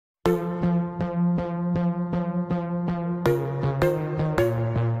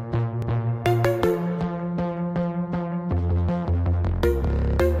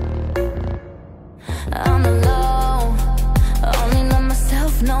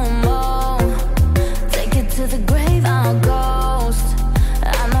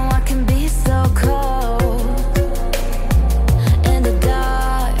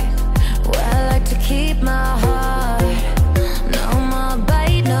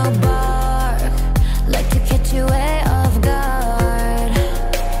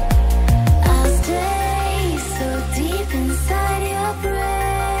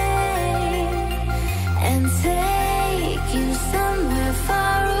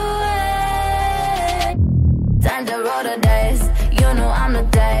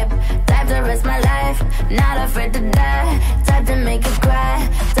not afraid to die. Type to make you cry,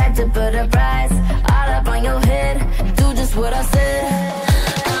 type to put a price all up on your head. Do just what I said.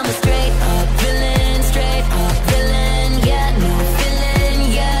 I'm a straight up villain, straight up villain. Yeah, no feeling,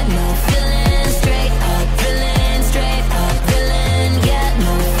 yeah, no feeling. Straight up villain, straight up villain. Yeah,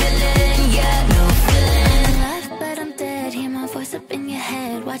 no feeling, yeah, no feeling. I'm alive, but I'm dead. Hear my voice up in your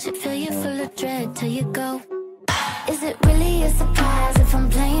head. Watch it fill you full of dread till you go. Is it really a surprise if I'm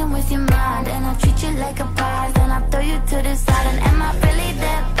playing with your mind and I treat you like a prize? Then I throw you to the side. And am I really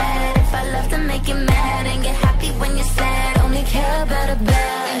that bad if I love to make you mad and get happy when you're sad? Only care about a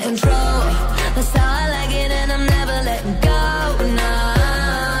bad. In control, that's how I like it, and I'm never letting go. No,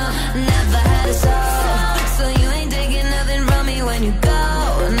 never had a soul, so you ain't taking nothing from me when you go.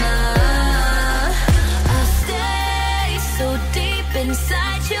 No, I'll stay so deep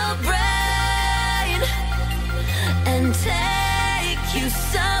inside your brain and take you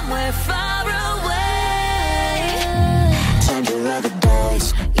somewhere far away. Time to roll the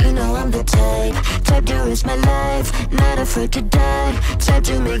dice, you know I'm the type to risk my life, not afraid to die. Type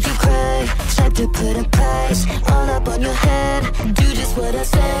to make you cry, type to put a price all up on your head. Do just what I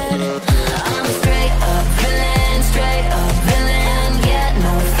said. I'm a straight up villain, straight up villain. Yeah,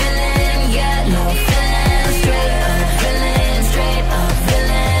 no feeling, yeah, no feeling. Straight up villain, straight up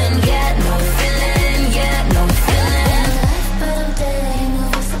villain. Yeah, no feeling, yeah, no feeling. But I'm dead, you know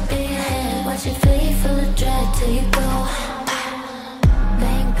what's up in your head. Watch it fill you full of dread till you go.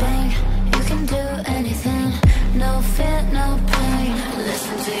 Bang, bang, you can do anything. No fear, no pain.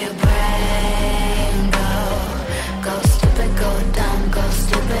 Listen to your brain. Go stupid, go dumb, go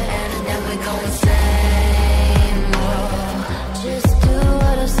stupid, and then we go insane. Whoa. Just do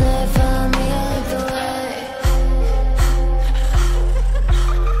what I say, follow me all the way.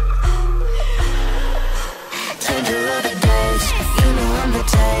 Time to roll the dice, you know I'm the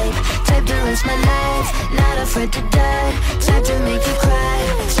type to risk my life, not afraid to die. Type to make you cry,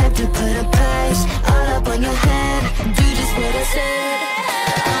 type to put a price all up on your head. Do just what I said.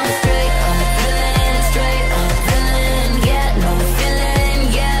 I'm a straight up villain, straight up villain. Yeah, no feeling,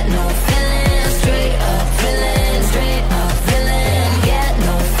 yeah, no feeling. Straight up villain, straight up villain. Yeah,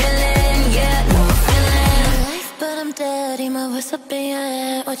 no feeling, yeah, no feeling. I'm alive, but I'm dead. Hear my voice up in your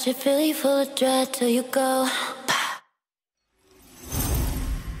head. Watch it fill you full of dread till you go.